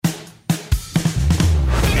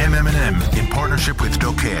M&M, in partnership with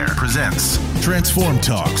doCare, presents Transform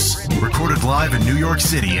Talks, recorded live in New York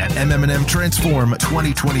City at M&M Transform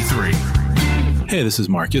 2023. Hey, this is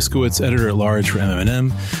Mark Iskowitz, editor-at-large for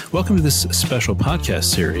M&M. Welcome to this special podcast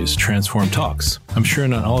series, Transform Talks. I'm sure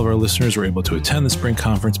not all of our listeners were able to attend the spring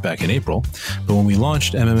conference back in April, but when we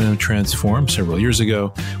launched M&M Transform several years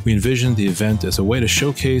ago, we envisioned the event as a way to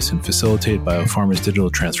showcase and facilitate biopharma's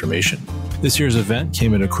digital transformation. This year's event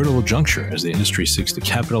came at a critical juncture as the industry seeks to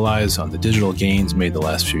capitalize on the digital gains made the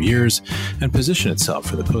last few years and position itself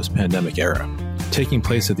for the post-pandemic era. Taking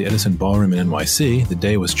place at the Edison Ballroom in NYC, the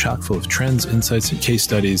day was chock full of trends, insights, and case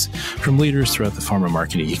studies from leaders throughout the pharma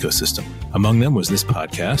marketing ecosystem. Among them was this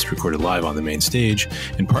podcast, recorded live on the main stage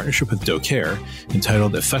in partnership with doCare,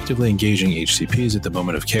 entitled Effectively Engaging HCPs at the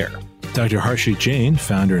Moment of Care. Dr. Harshit Jain,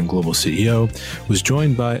 founder and global CEO, was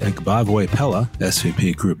joined by Egbavwe Pella,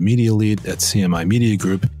 SVP Group Media Lead at CMI Media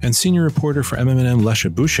Group, and senior reporter for M&M Lesha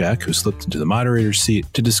Bushak, who slipped into the moderator's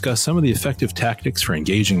seat to discuss some of the effective tactics for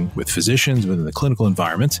engaging with physicians within the clinical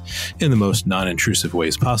environment in the most non-intrusive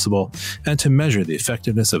ways possible, and to measure the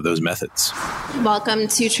effectiveness of those methods. Welcome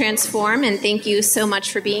to Transform, and thank you so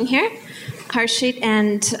much for being here. Harshit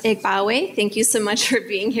and Egbavwe, thank you so much for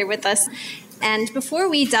being here with us. And before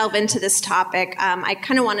we delve into this topic, I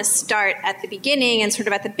kind of want to start at the beginning and sort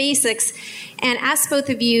of at the basics and ask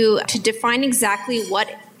both of you to define exactly what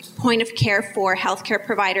point of care for healthcare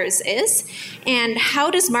providers is, and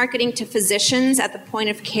how does marketing to physicians at the point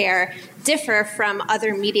of care differ from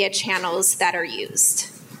other media channels that are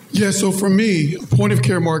used? Yeah, so for me, point of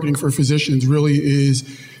care marketing for physicians really is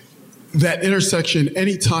that intersection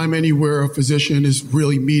anytime, anywhere a physician is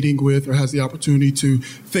really meeting with or has the opportunity to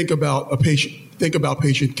think about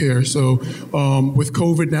patient care. So with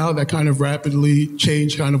COVID now, that kind of rapidly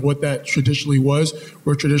changed kind of what that traditionally was,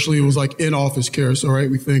 where traditionally it was like in-office care. So, right,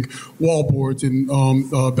 we think wall boards and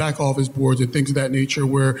back office boards and things of that nature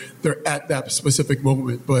where they're at that specific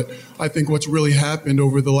moment. But I think what's really happened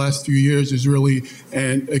over the last few years is really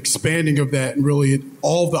an expanding of that, and really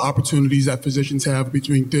all the opportunities that physicians have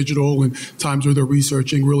between digital and times where they're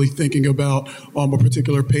researching, really thinking about a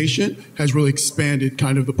particular patient has really expanded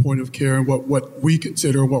kind of the point of care and what we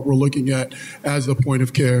consider what we're looking at as the point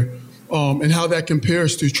of care. And how that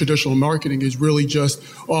compares to traditional marketing is really just,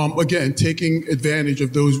 again, taking advantage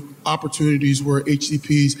of those opportunities where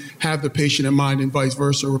HCPs have the patient in mind and vice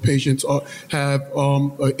versa, where patients are in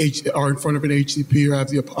front of an HCP or have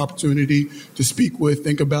the opportunity to speak with,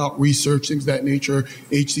 think about research, things of that nature.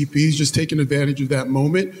 HCPs just taking advantage of that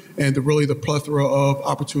moment and the plethora of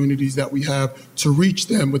opportunities that we have to reach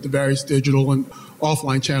them with the various digital and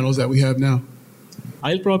offline channels that we have now.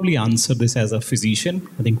 I'll probably answer this as a physician.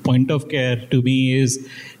 I think point of care to me is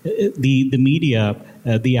the media,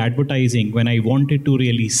 the advertising, when I wanted to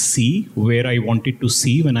really see where I wanted to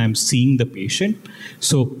see when I'm seeing the patient.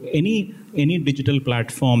 So any digital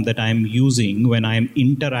platform that I'm using when I'm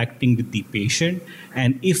interacting with the patient,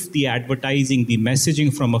 and if the advertising, the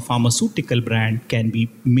messaging from a pharmaceutical brand can be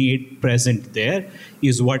made present there,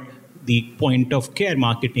 is what the point of care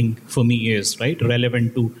marketing for me is, right?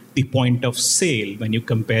 Relevant to the point of sale when you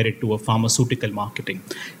compare it to a pharmaceutical marketing,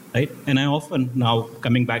 right? And I often, now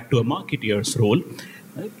coming back to a marketeer's role,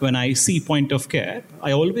 right, when I see point of care,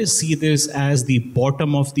 I always see this as the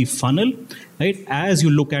bottom of the funnel, right? As you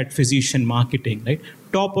look at physician marketing, right?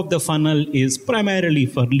 Top of the funnel is primarily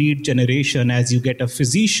for lead generation as you get a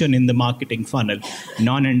physician in the marketing funnel,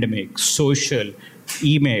 non-endemic, social,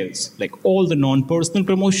 emails, like all the non-personal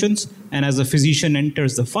promotions. And as a physician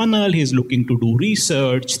enters the funnel, he's looking to do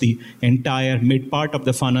research. The entire mid part of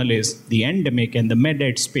the funnel is the endemic and the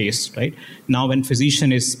med-ed space, right? Now when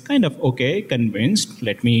physician is kind of, okay, convinced,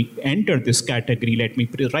 let me enter this category, let me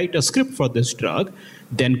write a script for this drug,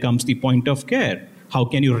 then comes the point of care. How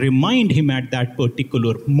can you remind him at that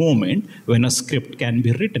particular moment when a script can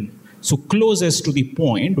be written? So closest to the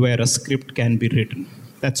point where a script can be written.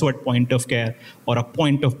 That's what point of care or a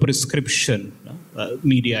point of prescription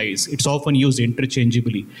media is. It's often used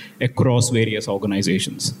interchangeably across various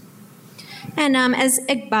organizations. And as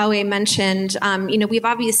Egbavwe mentioned, we've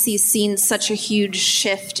obviously seen such a huge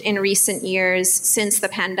shift in recent years since the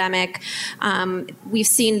pandemic. We've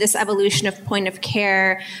seen this evolution of point of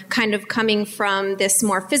care kind of coming from this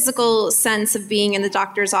more physical sense of being in the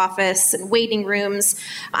doctor's office and waiting rooms,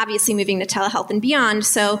 obviously moving to telehealth and beyond.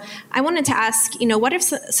 So I wanted to ask, what are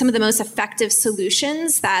some of the most effective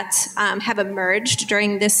solutions that have emerged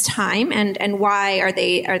during this time, and why are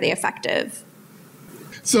they effective?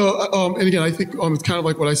 So, and again, I think it's kind of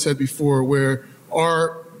like what I said before, where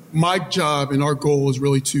my job and our goal is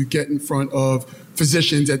really to get in front of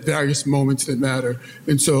physicians at various moments that matter.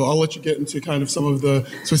 And so I'll let you get into kind of some of the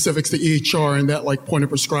specifics to EHR and that like point of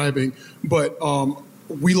prescribing. But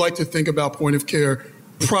we like to think about point of care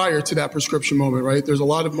prior to that prescription moment, right? There's a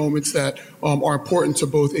lot of moments that are important to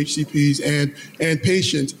both HCPs and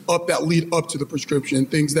patients that lead up to the prescription,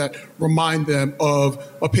 things that remind them of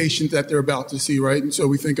a patient that they're about to see, right? And so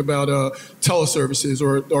we think about teleservices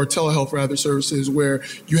or telehealth rather services where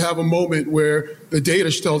you have a moment where the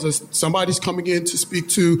data tells us somebody's coming in to speak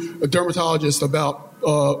to a dermatologist about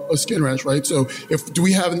a skin rash, right? So do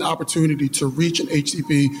we have an opportunity to reach an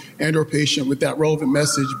HCP and or patient with that relevant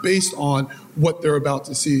message based on what they're about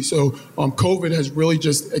to see? So COVID has really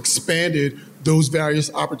just expanded those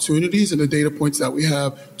various opportunities and the data points that we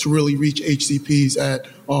have to really reach HCPs at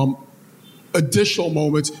additional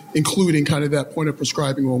moments, including kind of that point of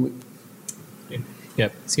prescribing moment. Yeah.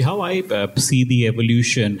 See how I see the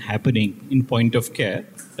evolution happening in point of care,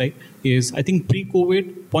 right? Is I think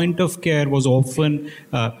pre-COVID, point of care was often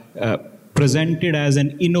presented as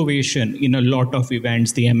an innovation in a lot of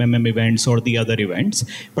events, the MMM events or the other events.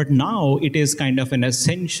 But now it is kind of an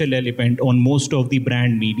essential element on most of the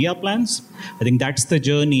brand media plans. I think that's the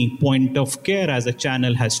journey point of care as a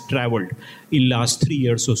channel has traveled in last 3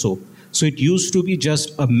 years or so. So it used to be just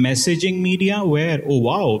a messaging media where, oh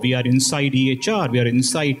wow, we are inside EHR, we are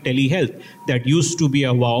inside telehealth. That used to be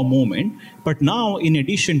a wow moment. But now, in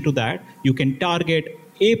addition to that, you can target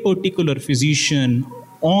a particular physician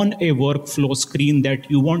on a workflow screen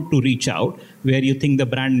that you want to reach out, where you think the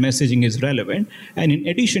brand messaging is relevant. And in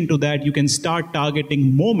addition to that, you can start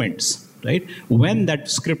targeting moments, right, when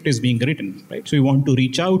that script is being written, right? So you want to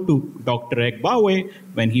reach out to Dr. Egbawe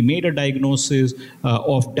when he made a diagnosis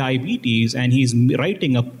of diabetes and he's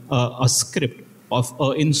writing a script of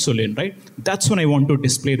insulin, right? That's when I want to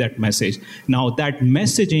display that message. Now that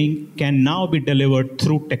messaging can now be delivered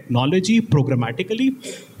through technology programmatically.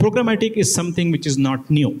 Programmatic is something which is not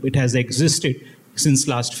new. It has existed since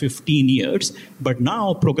last 15 years, but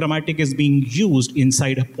now programmatic is being used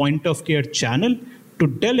inside a point of care channel to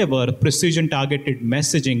deliver precision targeted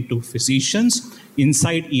messaging to physicians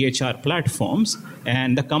inside EHR platforms.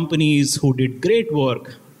 And the companies who did great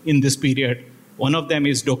work in this period, one of them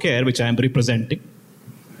is doCare, which I am representing.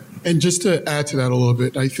 And just to add to that a little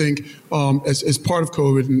bit, I think as part of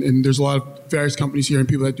COVID, and there's a lot of various companies here and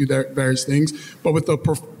people that do various things, but with the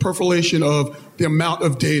percolation of the amount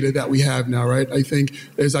of data that we have now, right? I think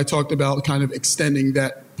as I talked about kind of extending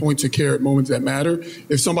that points of care at moments that matter.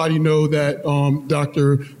 If somebody know that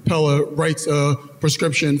Dr. Pella writes a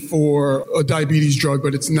prescription for a diabetes drug,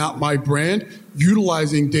 but it's not my brand,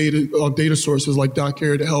 utilizing data sources like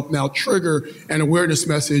doCare to help now trigger an awareness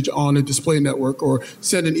message on a display network or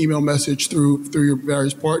send an email message through your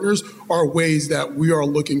various partners are ways that we are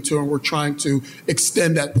looking to and we're trying to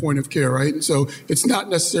extend that point of care, right? And so it's not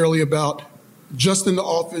necessarily about just in the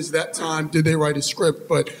office that time did they write a script,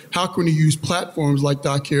 but how can we use platforms like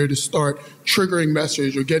doCare to start triggering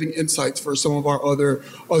message or getting insights for some of our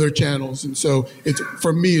other channels? And so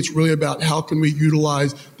for me, it's really about how can we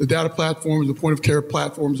utilize the data platforms, the point of care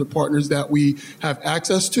platforms, the partners that we have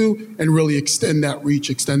access to, and really extend that reach,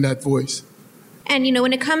 extend that voice. And,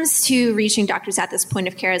 when it comes to reaching doctors at this point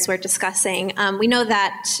of care, as we're discussing, we know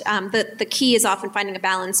that the key is often finding a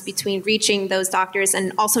balance between reaching those doctors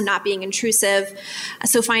and also not being intrusive.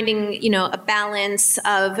 So finding, a balance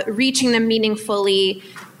of reaching them meaningfully,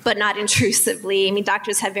 but not intrusively. I mean,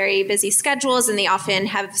 doctors have very busy schedules and they often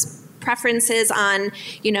have preferences on,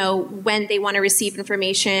 when they want to receive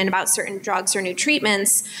information about certain drugs or new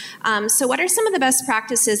treatments. So what are some of the best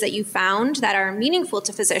practices that you found that are meaningful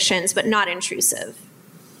to physicians but not intrusive?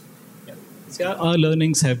 See, our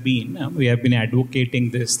learnings have been, we have been advocating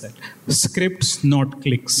this, that scripts, not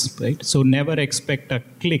clicks, right? So never expect a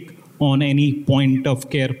click on any point of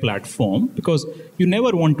care platform, because you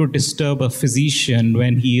never want to disturb a physician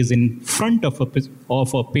when he is in front of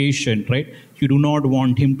a patient, right? You do not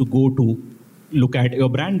want him to go to look at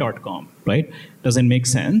yourbrand.com, right? Doesn't make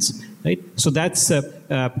sense, right? So that's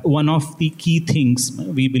one of the key things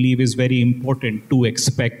we believe is very important to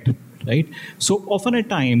expect, right? So often at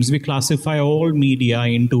times we classify all media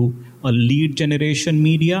into a lead generation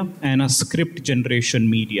media and a script generation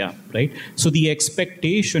media, right? So the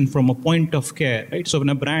expectation from a point of care, right? So when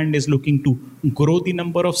a brand is looking to grow the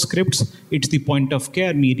number of scripts, it's the point of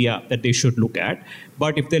care media that they should look at.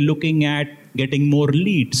 But if they're looking at getting more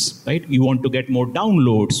leads, right? You want to get more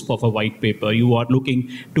downloads of a white paper. You are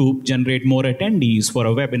looking to generate more attendees for a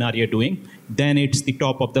webinar you're doing. Then it's the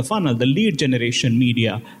top of the funnel. The lead generation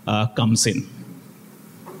media comes in.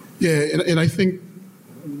 Yeah, and I think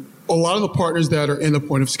a lot of the partners that are in the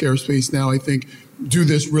point of care space now, I think do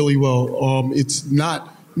this really well. It's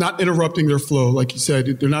not interrupting their flow, like you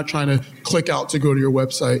said. They're not trying to click out to go to your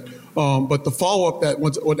website. But the follow-up that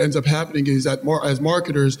what ends up happening is that as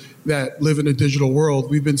marketers that live in a digital world,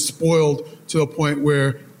 we've been spoiled to a point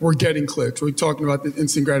where we're getting clicks. We're talking about the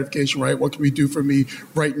instant gratification, right? What can we do for me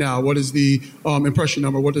right now? What is the impression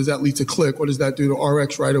number? What does that lead to click? What does that do to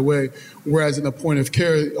RX right away? Whereas in the point of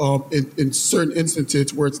care, in certain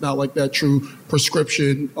instances where it's not like that true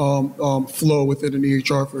prescription flow within an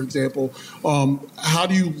EHR, for example, how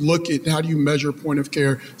do you measure point of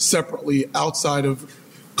care separately outside of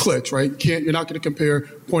clicks, right? You're not going to compare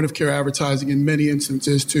point of care advertising in many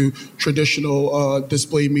instances to traditional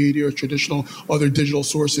display media or traditional other digital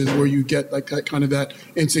sources where you get like that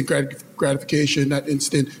instant gratification, that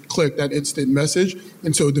instant click, that instant message.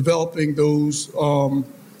 And so developing those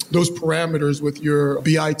parameters with your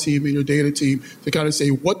BI team and your data team to kind of say,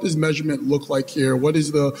 what does measurement look like here? What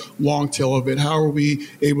is the long tail of it? How are we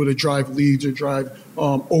able to drive leads or drive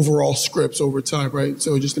overall scripts over time, right?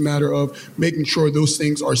 So just a matter of making sure those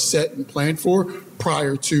things are set and planned for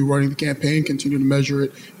prior to running the campaign, continue to measure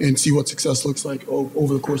it and see what success looks like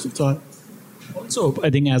over the course of time. Also, I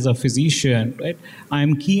think as a physician, right,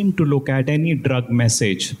 I'm keen to look at any drug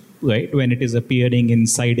message, right, when it is appearing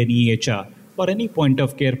inside an EHR. Or any point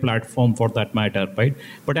of care platform for that matter, right?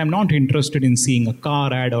 But I'm not interested in seeing a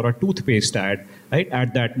car ad or a toothpaste ad, right,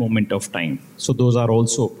 at that moment of time. So those are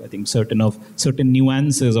also, I think, certain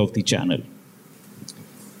nuances of the channel.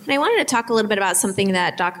 And I wanted to talk a little bit about something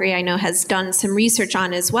that doceree, I know, has done some research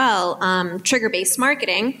on as well, trigger-based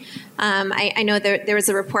marketing. I know there was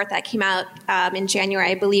a report that came out in January,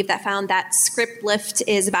 I believe, that found that script lift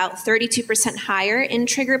is about 32% higher in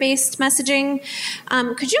trigger-based messaging.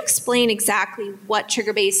 Could you explain exactly what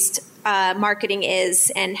trigger-based marketing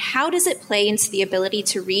is and how does it play into the ability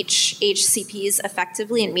to reach HCPs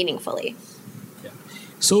effectively and meaningfully?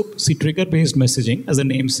 So, see, trigger-based messaging, as the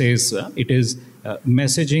name says, it is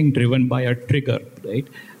messaging driven by a trigger, right?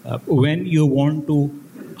 When you want to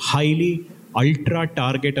highly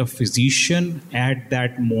ultra-target a physician at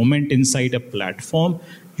that moment inside a platform,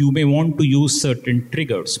 you may want to use certain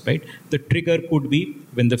triggers, right? The trigger could be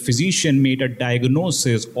when the physician made a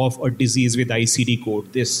diagnosis of a disease with ICD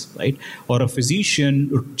code this, right? Or a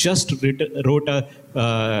physician just wrote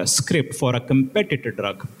a script for a competitor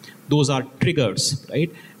drug. Those are triggers, right?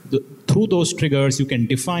 Through those triggers, you can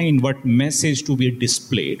define what message to be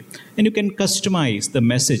displayed. And you can customize the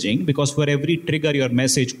messaging because for every trigger, your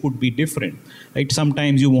message could be different, right?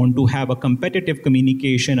 Sometimes you want to have a competitive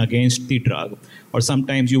communication against the drug, or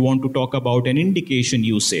sometimes you want to talk about an indication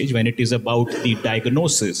usage when it is about the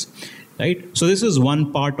diagnosis, right? So this is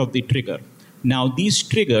one part of the trigger. Now, these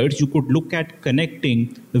triggers, you could look at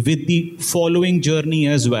connecting with the following journey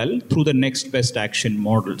as well through the next best action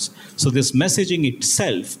models. So this messaging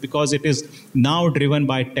itself, because it is now driven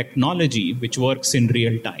by technology, which works in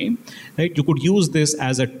real time, right? You could use this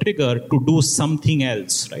as a trigger to do something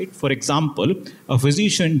else, right? For example, a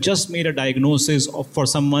physician just made a diagnosis for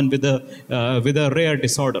someone with a rare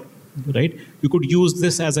disorder, right? You could use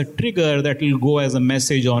this as a trigger that will go as a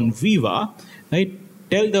message on Viva, right?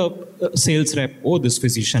 Tell the sales rep, oh, this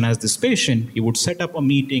physician has this patient. He would set up a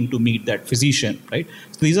meeting to meet that physician, right?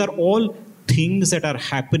 So these are all things that are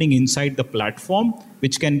happening inside the platform,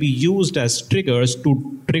 which can be used as triggers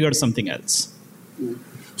to trigger something else.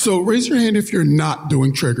 So raise your hand if you're not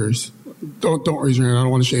doing triggers. Don't raise your hand. I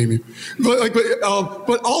don't want to shame you.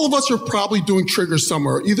 But all of us are probably doing triggers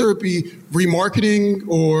somewhere. Either it be remarketing,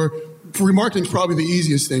 or remarketing is probably the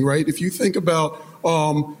easiest thing, right? If you think about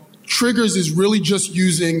triggers is really just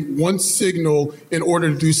using one signal in order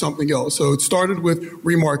to do something else. So it started with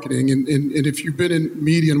remarketing. And if you've been in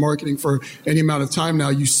media and marketing for any amount of time now,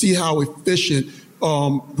 you see how efficient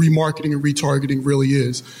remarketing and retargeting really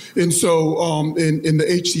is. And so in the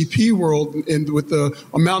HCP world, and with the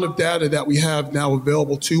amount of data that we have now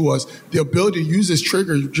available to us, the ability to use this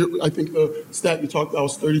trigger, I think the stat you talked about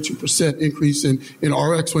was 32% increase in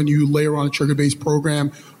RX when you layer on a trigger-based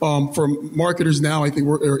program. For marketers now, I think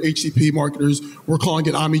or HCP marketers, we're calling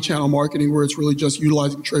it omni-channel marketing, where it's really just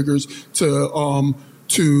utilizing triggers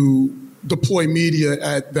to deploy media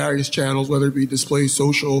at various channels, whether it be display,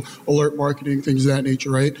 social, alert marketing, things of that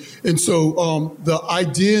nature, right? And so the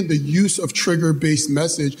idea and the use of trigger-based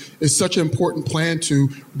message is such an important plan to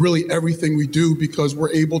really everything we do, because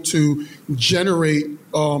we're able to generate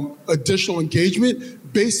additional engagement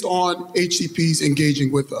based on HCPs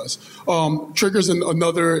engaging with us. Triggers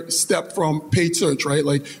another step from paid search, right?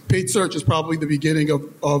 Like paid search is probably the beginning of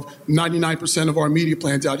 99% of our media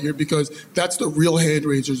plans out here, because that's the real hand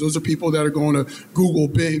raisers. Those are people that are going to Google,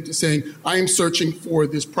 Bing, to saying, I am searching for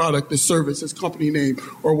this product, this service, this company name,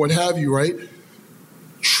 or what have you, right?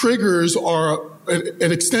 Triggers are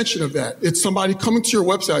an extension of that. It's somebody coming to your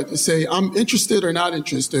website to say, I'm interested or not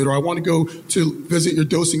interested, or I want to go to visit your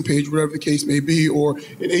dosing page, whatever the case may be, or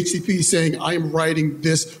an HCP saying, I am writing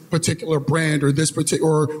this particular brand or this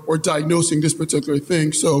particular, or diagnosing this particular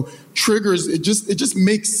thing. So triggers, it just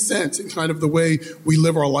makes sense in kind of the way we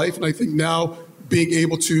live our life. And I think now being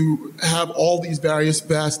able to have all these various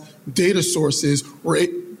vast data sources,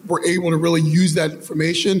 we're able to really use that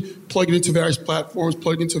information, plug it into various platforms,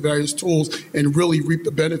 plug it into various tools, and really reap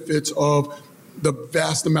the benefits of the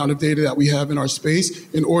vast amount of data that we have in our space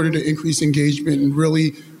in order to increase engagement and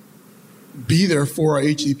really be there for our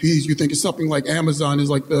HCPs. You think of something like Amazon is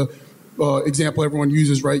like the example everyone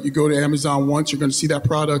uses, right? You go to Amazon once, you're going to see that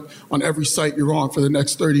product on every site you're on for the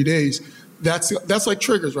next 30 days. That's like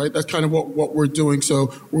triggers, right? That's kind of what we're doing.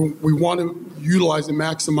 So we want to utilize and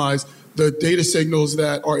maximize the data signals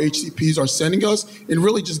that our HCPs are sending us, and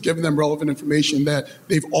really just giving them relevant information that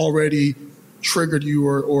they've already triggered you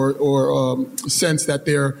or sense that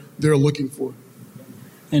they're looking for.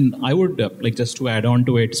 And I would like just to add on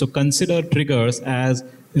to it. So consider triggers as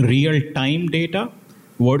real-time data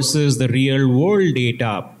versus the real-world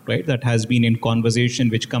data, right? That has been in conversation,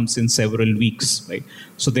 which comes in several weeks, right?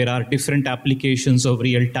 So there are different applications of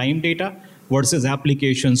real-time data versus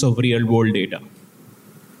applications of real-world data.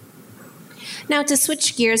 Now, to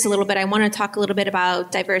switch gears a little bit, I want to talk a little bit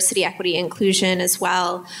about diversity, equity, inclusion as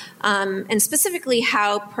well, and specifically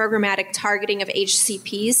how programmatic targeting of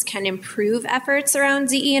HCPs can improve efforts around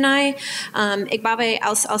DE&I. Igbawe,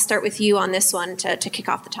 I'll start with you on this one to kick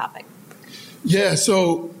off the topic. Yeah,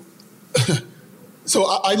 so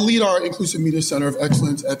I lead our Inclusive Media Center of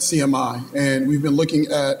Excellence at CMI, and we've been looking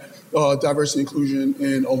at diversity and inclusion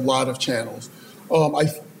in a lot of channels.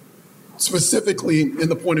 Specifically in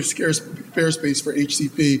the point of care space for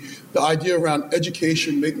HCP, the idea around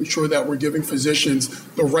education, making sure that we're giving physicians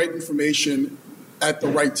the right information at the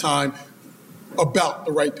right time about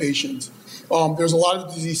the right patients. There's a lot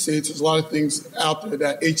of disease states, there's a lot of things out there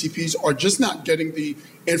that HCPs are just not getting the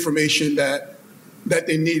information that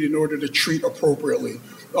they need in order to treat appropriately.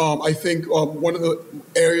 I think one of the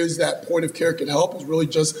areas that point of care can help is really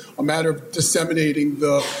just a matter of disseminating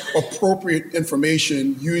the appropriate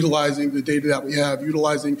information, utilizing the data that we have,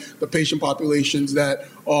 utilizing the patient populations that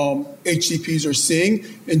HCPs are seeing,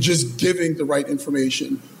 and just giving the right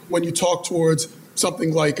information. When you talk towards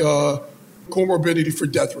something like comorbidity for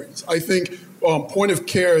death rates, I think point of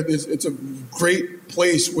care, it's a great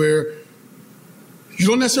place where you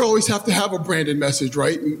don't necessarily always have to have a branded message,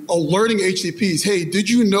 right? And alerting HCPs, hey, did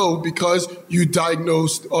you know because you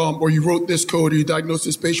diagnosed or you wrote this code or you diagnosed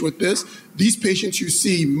this patient with this, these patients you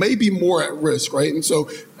see may be more at risk, right? And so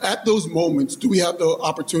at those moments, do we have the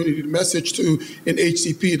opportunity to message to an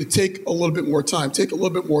HCP to take a little bit more time, take a little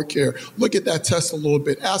bit more care, look at that test a little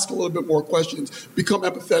bit, ask a little bit more questions, become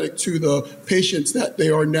empathetic to the patients that they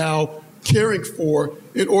are now caring for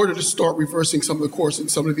in order to start reversing some of the course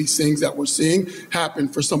and some of these things that we're seeing happen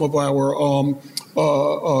for some of our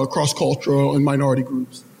cross-cultural and minority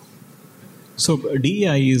groups. So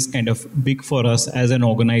DEI is kind of big for us as an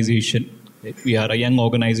organization. We are a young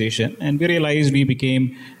organization, and we realized we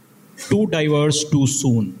became too diverse too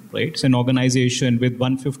soon, right? It's an organization with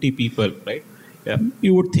 150 people, right? Yeah.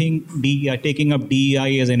 You would think taking up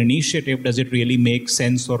DEI as an initiative, does it really make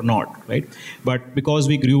sense or not, right? But because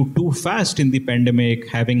we grew too fast in the pandemic,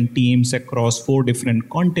 having teams across 4 different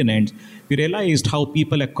continents, we realized how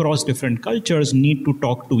people across different cultures need to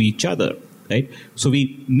talk to each other, right? So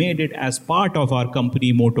we made it as part of our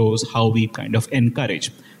company mottos, how we kind of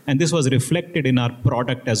encourage. And this was reflected in our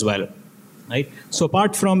product as well, right? So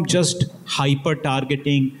apart from just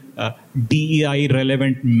hyper-targeting DEI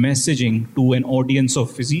relevant messaging to an audience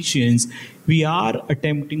of physicians, we are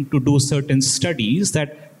attempting to do certain studies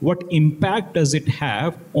that what impact does it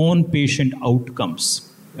have on patient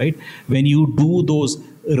outcomes, right? When you do those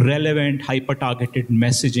relevant hyper-targeted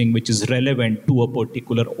messaging, which is relevant to a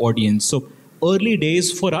particular audience. So early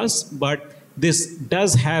days for us, but this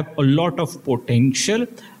does have a lot of potential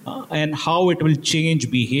and how it will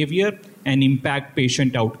change behavior and impact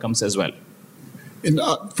patient outcomes as well. And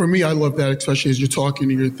for me, I love that, especially as you're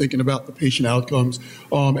talking and you're thinking about the patient outcomes,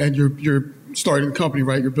 and you're starting a company,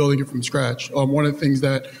 right? You're building it from scratch. One of the things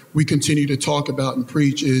that we continue to talk about and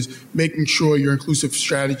preach is making sure your inclusive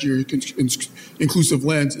strategy or your inclusive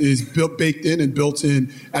lens is baked in and built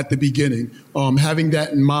in at the beginning. Having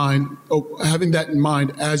that in mind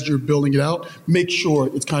as you're building it out, make sure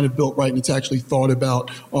it's kind of built right and it's actually thought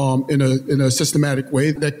about in a systematic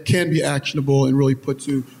way that can be actionable and really put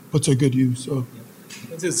to good use. So.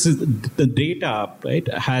 The data, right,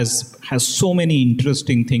 has so many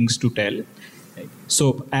interesting things to tell. Right?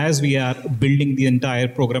 So as we are building the entire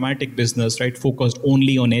programmatic business, right, focused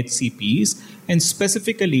only on HCPs and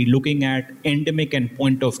specifically looking at endemic and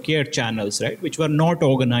point of care channels, right, which were not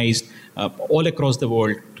organized all across the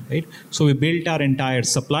world, right? So we built our entire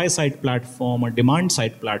supply side platform, a demand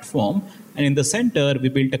side platform, and in the center, we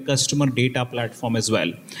built a customer data platform as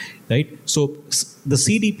well, right? So the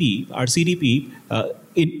CDP, our CDP,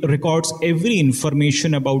 it records every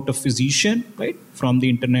information about a physician, right, from the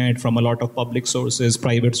internet, from a lot of public sources,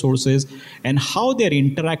 private sources, and how they're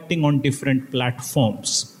interacting on different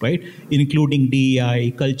platforms, right, including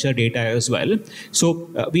DEI, culture data as well. So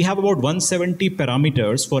we have about 170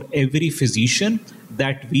 parameters for every physician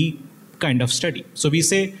that we kind of study. So we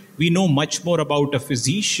say we know much more about a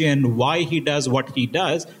physician, why he does what he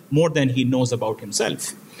does, more than he knows about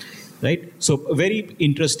himself. Right? So very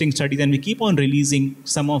interesting studies, and we keep on releasing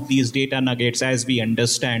some of these data nuggets as we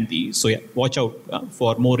understand these. So yeah, watch out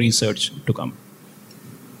for more research to come.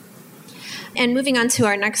 And moving on to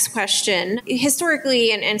our next question,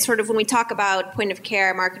 historically, and sort of when we talk about point of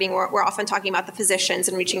care marketing, we're often talking about the physicians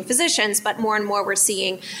and reaching physicians, but more and more we're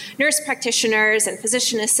seeing nurse practitioners and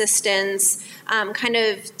physician assistants kind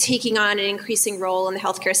of taking on an increasing role in the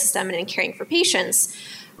healthcare system and in caring for patients.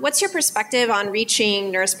 What's your perspective on reaching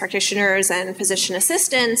nurse practitioners and physician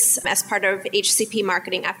assistants as part of HCP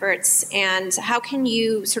marketing efforts? And how can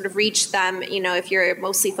you sort of reach them, if you're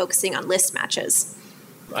mostly focusing on list matches?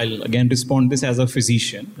 I'll again respond this as a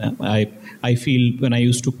physician. I feel when I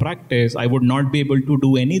used to practice, I would not be able to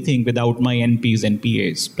do anything without my NPs and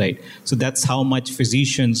PAs, right? So that's how much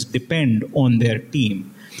physicians depend on their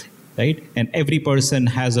team. Right? And every person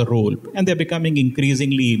has a role, and they're becoming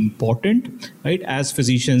increasingly important, right? As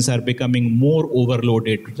physicians are becoming more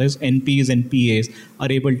overloaded, as NPs and PAs are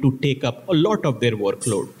able to take up a lot of their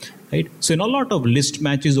workload, right? So in a lot of list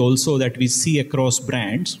matches also that we see across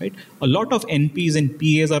brands, right? A lot of NPs and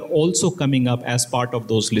PAs are also coming up as part of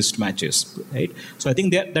those list matches, right? So I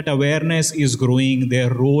think that awareness is growing,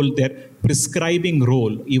 their role, their prescribing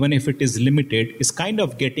role, even if it is limited, is kind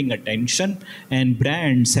of getting attention, and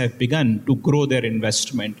brands have begun to grow their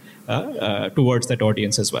investment towards that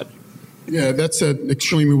audience as well. Yeah, that's said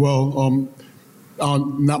extremely well.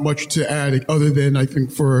 Not much to add other than I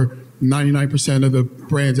think for 99% of the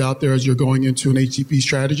brands out there, as you're going into an HCP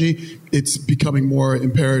strategy, it's becoming more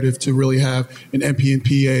imperative to really have an NP and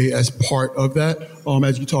PA as part of that.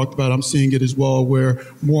 As you talked about, I'm seeing it as well, where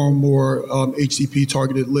more and more HCP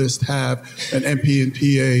targeted lists have an NP and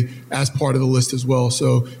PA as part of the list as well.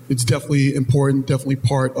 So it's definitely important, definitely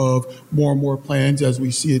part of more and more plans as we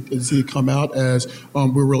see it come out, as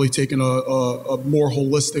we're really taking a more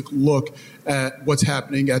holistic look at what's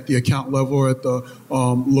happening at the account level or at the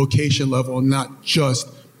location level, and not just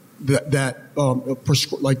that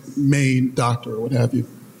main doctor or what have you.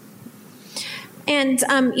 And,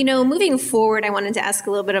 moving forward, I wanted to ask a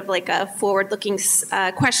little bit of like a forward-looking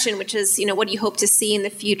question, which is, what do you hope to see in the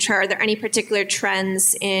future? Are there any particular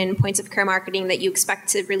trends in points of care marketing that you expect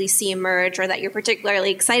to really see emerge, or that you're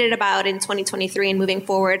particularly excited about in 2023 and moving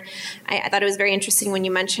forward? I thought it was very interesting when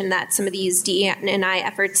you mentioned that some of these DE&I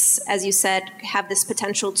efforts, as you said, have this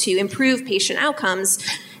potential to improve patient outcomes,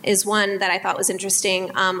 is one that I thought was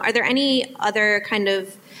interesting. Are there any other kind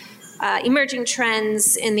of emerging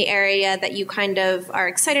trends in the area that you kind of are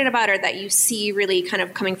excited about, or that you see really kind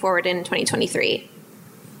of coming forward in 2023?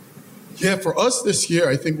 Yeah, for us this year,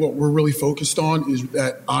 I think what we're really focused on is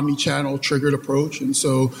that omni-channel triggered approach. And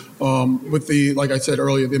so with the, like I said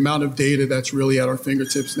earlier, the amount of data that's really at our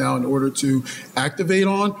fingertips now in order to activate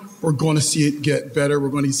on, we're going to see it get better. We're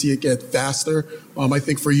going to see it get faster. I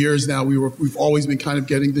think for years now, we've always been kind of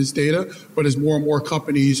getting this data, but as more and more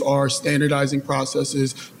companies are standardizing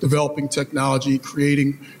processes, developing technology,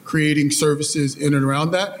 creating services in and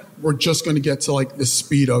around that, we're just going to get to like the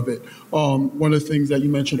speed of it. One of the things that you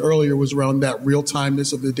mentioned earlier was around that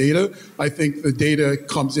real-timeness of the data. I think the data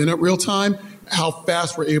comes in at real time. How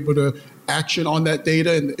fast we're able to action on that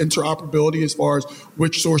data and the interoperability as far as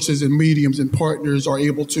which sources and mediums and partners are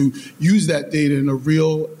able to use that data in a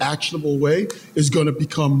real actionable way is going to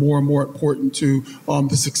become more and more important to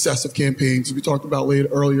the success of campaigns. We talked about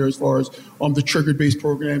earlier as far as the trigger-based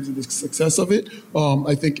programs and the success of it.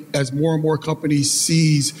 I think as more and more companies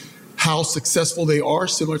seize how successful they are,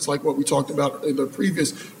 similar to like what we talked about in the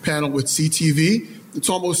previous panel with CTV, it's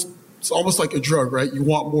almost like a drug, right? You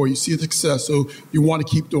want more. You see the success, so you want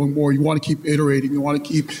to keep doing more. You want to keep iterating. You want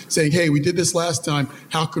to keep saying, hey, we did this last time.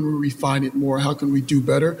 How can we refine it more? How can we do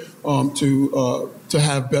better to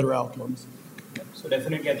have better outcomes? So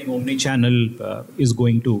definitely, I think omnichannel is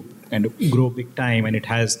going to kind of grow big time, and it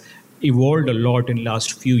has evolved a lot in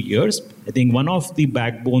last few years. I think one of the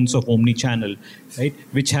backbones of omnichannel, right,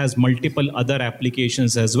 which has multiple other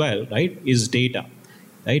applications as well, right, is data,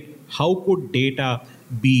 right? How could data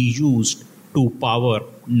be used to power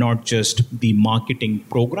not just the marketing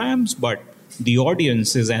programs, but the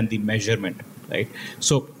audiences and the measurement, right?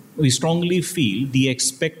 So we strongly feel the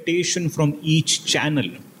expectation from each channel,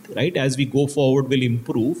 right, as we go forward will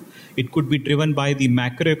improve. It could be driven by the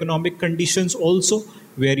macroeconomic conditions also,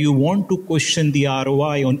 where you want to question the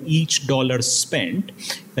ROI on each dollar spent,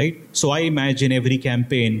 right? So I imagine every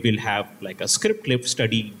campaign will have like a script clip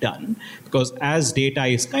study done, because as data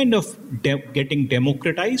is kind of getting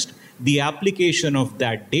democratized, the application of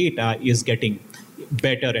that data is getting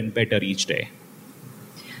better and better each day.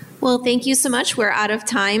 Well, thank you so much. We're out of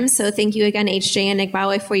time. So thank you again, HJ and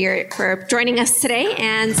Igbawe, for joining us today,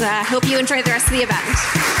 and hope you enjoy the rest of the event.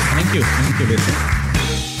 Thank you. Thank you, Lisa.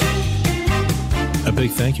 A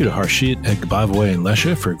big thank you to Harshit, Igbawe, and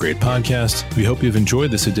Lesha for a great podcast. We hope you've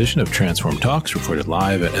enjoyed this edition of Transform Talks, recorded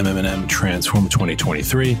live at MMM Transform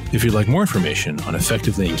 2023. If you'd like more information on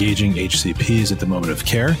effectively engaging HCPs at the moment of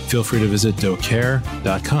care, feel free to visit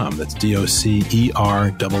doceree.com. That's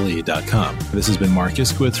DOCEREE.com. This has been Mark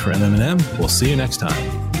Iskowitz for MMM. We'll see you next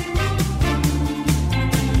time.